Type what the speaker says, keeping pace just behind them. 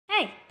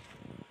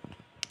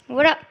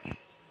What up?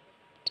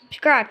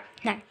 Subscribe.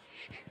 No.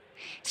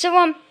 So,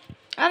 I've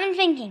been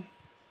thinking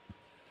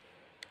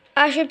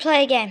I should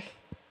play a game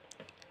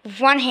with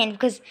one hand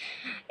because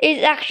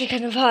it's actually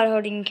kind of hard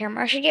holding a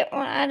camera. I should get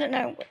one. I don't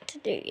know what to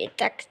do.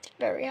 It's actually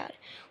very hard.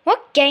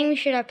 What game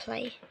should I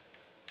play?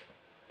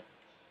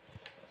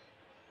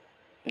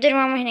 Then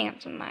I'm hitting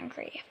up some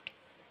Minecraft.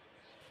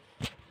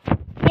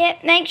 Yeah,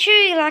 make sure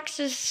you like,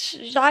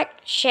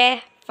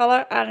 share,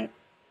 follow. I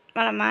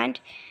don't mind.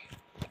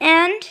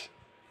 And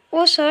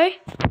also,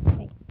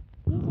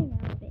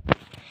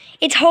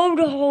 it's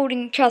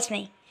holding. Trust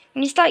me.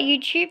 When you start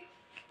YouTube,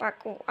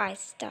 I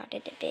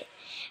started a bit,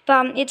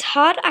 but it's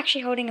hard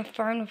actually holding a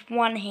phone with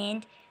one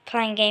hand,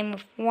 playing a game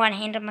with one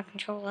hand on my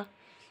controller.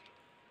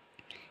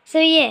 So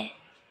yeah,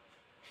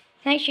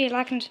 make sure you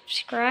like and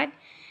subscribe,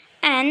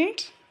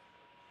 and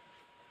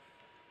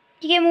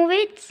you get more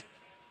vids,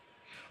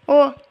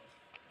 or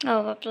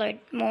I'll upload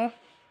more,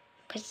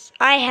 because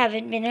I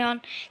haven't been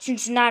on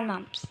since 9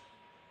 months.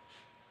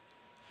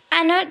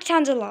 I know it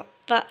sounds a lot,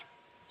 but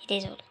it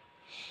is a lot.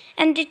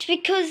 And it's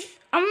because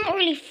I'm not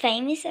really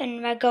famous,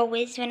 and my goal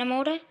is, when I'm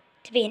older,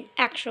 to be an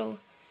actual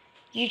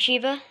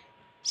YouTuber.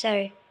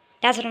 So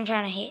that's what I'm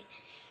trying to hit.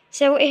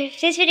 So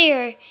if this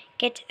video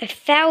gets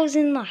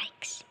 1,000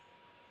 likes,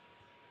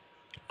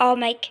 I'll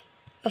make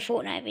a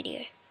Fortnite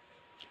video.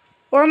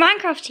 Or a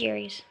Minecraft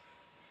series.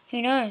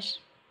 Who knows?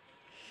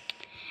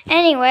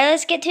 Anyway,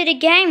 let's get to the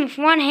game with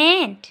one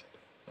hand.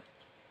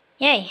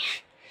 Yay.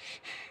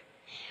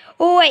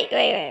 Oh, wait. Oh,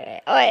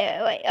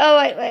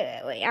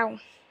 wait. Ow.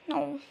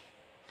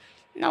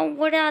 No,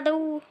 what do I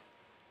do?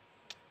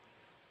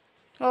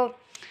 Well,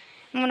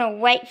 I'm gonna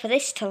wait for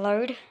this to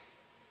load.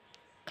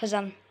 Because,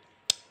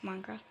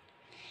 Minecraft.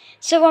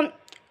 So,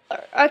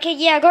 okay,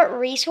 yeah, I got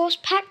resource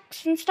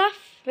packs and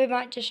stuff. We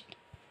might just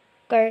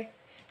go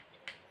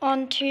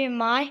onto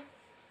my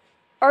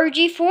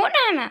OG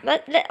Fortnite map.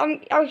 Let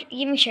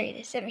me show you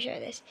this. Let me show you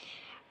this.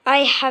 I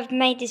have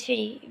made this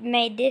a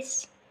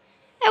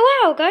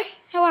while ago.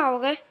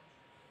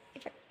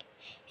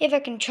 If a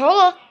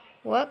controller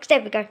works,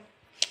 there we go.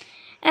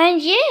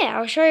 And yeah,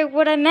 I'll show you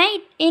what I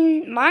made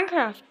in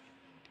Minecraft.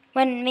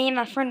 When me and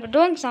my friend were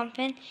doing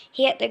something,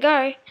 he had to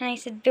go, and he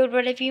said, build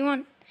whatever you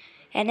want.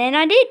 And then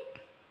I did.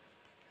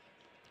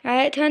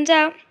 It turns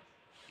out,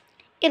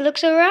 it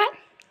looks alright.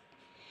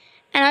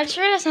 And I just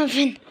realized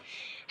something.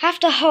 I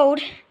have to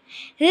hold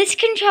this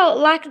control,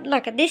 like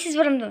this is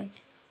what I'm doing.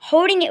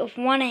 Holding it with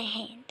one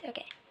hand,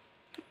 okay.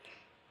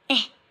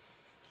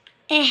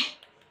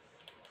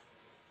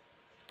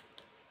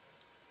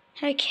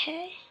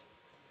 Okay.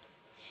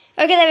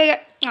 Okay, there we go.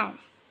 Oh,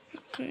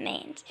 not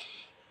commands.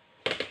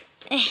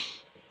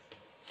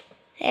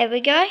 There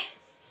we go.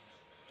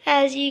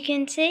 As you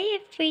can see,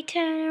 if we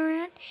turn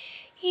around,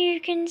 you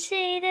can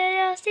see the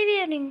Dusty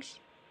buildings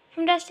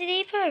from Dusty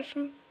Depot,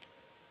 from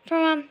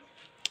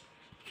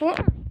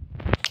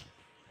Fortnite.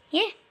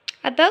 Yeah,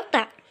 I built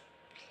that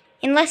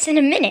in less than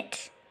a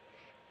minute.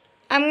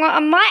 I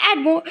might add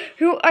more.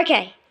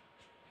 Okay,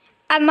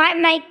 I might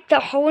make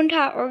the whole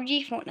entire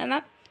OG Fortnite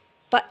map,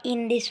 but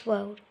in this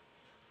world.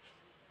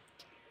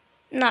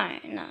 No. I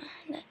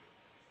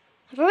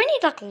probably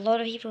need like a lot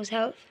of people's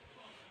help.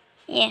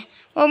 Yeah.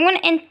 Well, I'm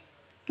gonna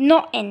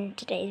not end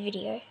today's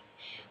video.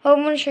 Well,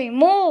 I'm gonna show you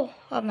more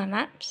of my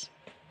maps.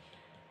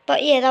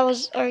 But yeah, that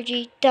was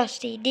OG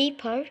Dusty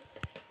Depot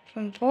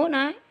from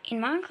Fortnite in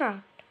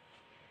Minecraft.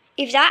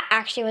 If that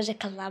actually was a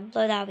collab,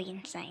 though, that would be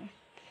insane.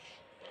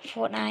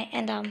 Fortnite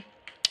and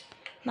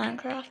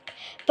Minecraft.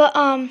 But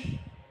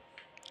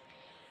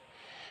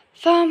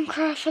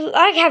Farmcraft,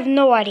 I have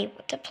no idea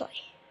what to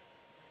play.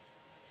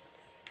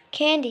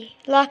 Candy,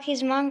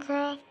 Lucky's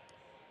Minecraft,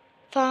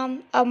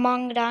 Farm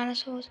Among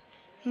Dinosaurs,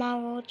 My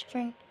World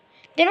Spring.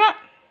 You know what?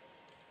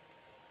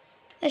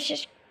 Let's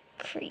just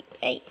create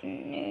a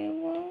new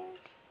world.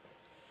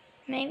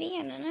 Maybe,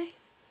 I don't know.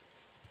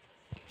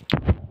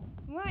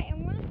 Right, I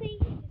want to see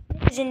if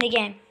this is in the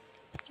game.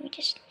 Let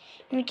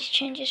me just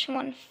change this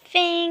one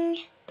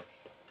thing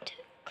to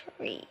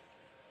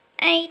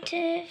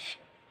creative.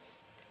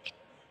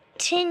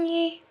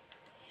 Continue.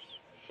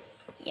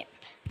 Yep.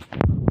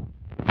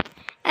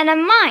 And I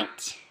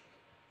might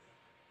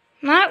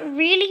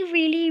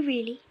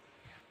really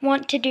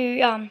want to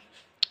do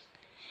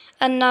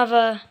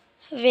another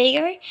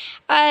video.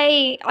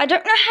 I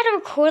don't know how to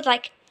record,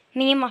 like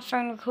me and my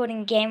phone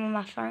recording a game on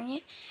my phone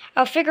yet.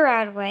 I'll figure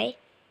out a way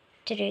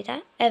to do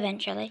that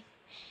eventually.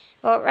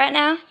 But right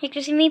now you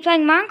can see me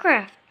playing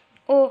Minecraft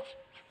or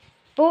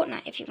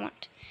Fortnite if you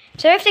want.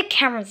 So if the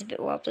camera's a bit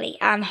wobbly,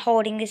 I'm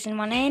holding this in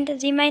one hand,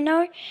 as you may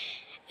know.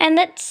 And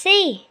let's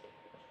see.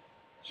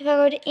 If I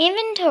go to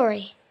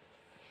inventory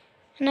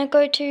and I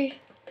go to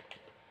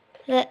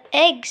the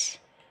eggs,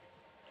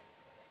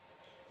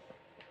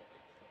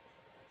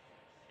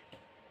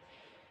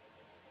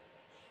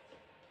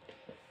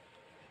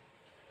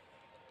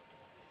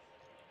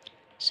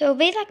 so it'll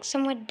be like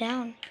somewhere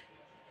down.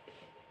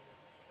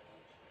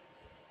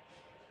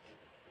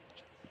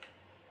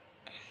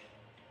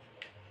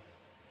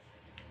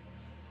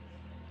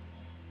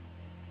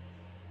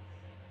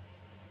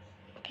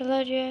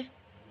 Pillager.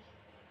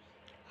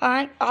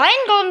 Iron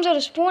golems are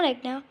the spawn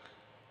egg now.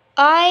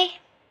 I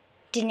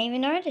didn't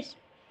even notice.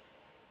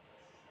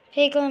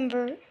 Piglin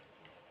Brute.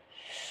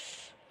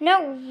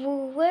 No,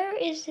 where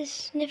is this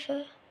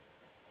sniffer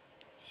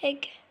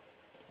egg?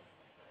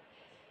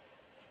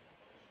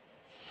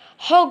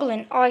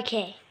 Hoglin,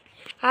 okay.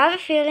 I have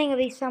a feeling it'll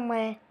be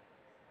somewhere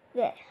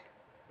there.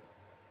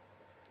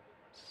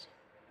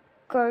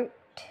 Goat.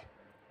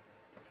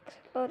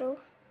 Axolotl.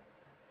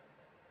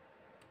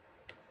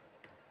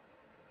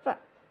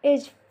 But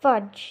it's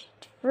fudge.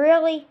 It's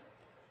really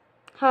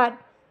hard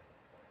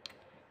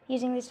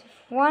using this with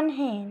one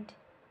hand.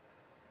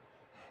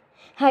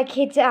 Like,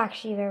 it's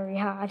actually very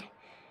hard.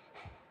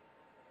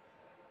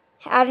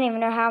 I don't even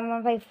know how I'm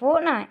going to play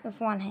Fortnite with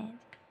one hand.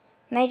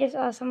 And they just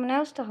ask someone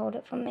else to hold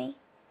it for me.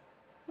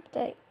 I have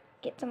to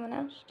get someone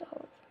else to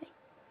hold it for me.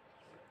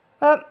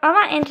 Well, I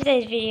might end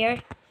today's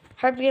video.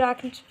 Hope you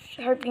like and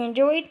hope you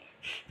enjoyed.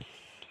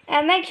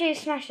 And make sure you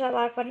smash that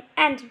like button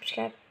and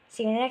subscribe.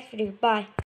 See you in the next video. Bye.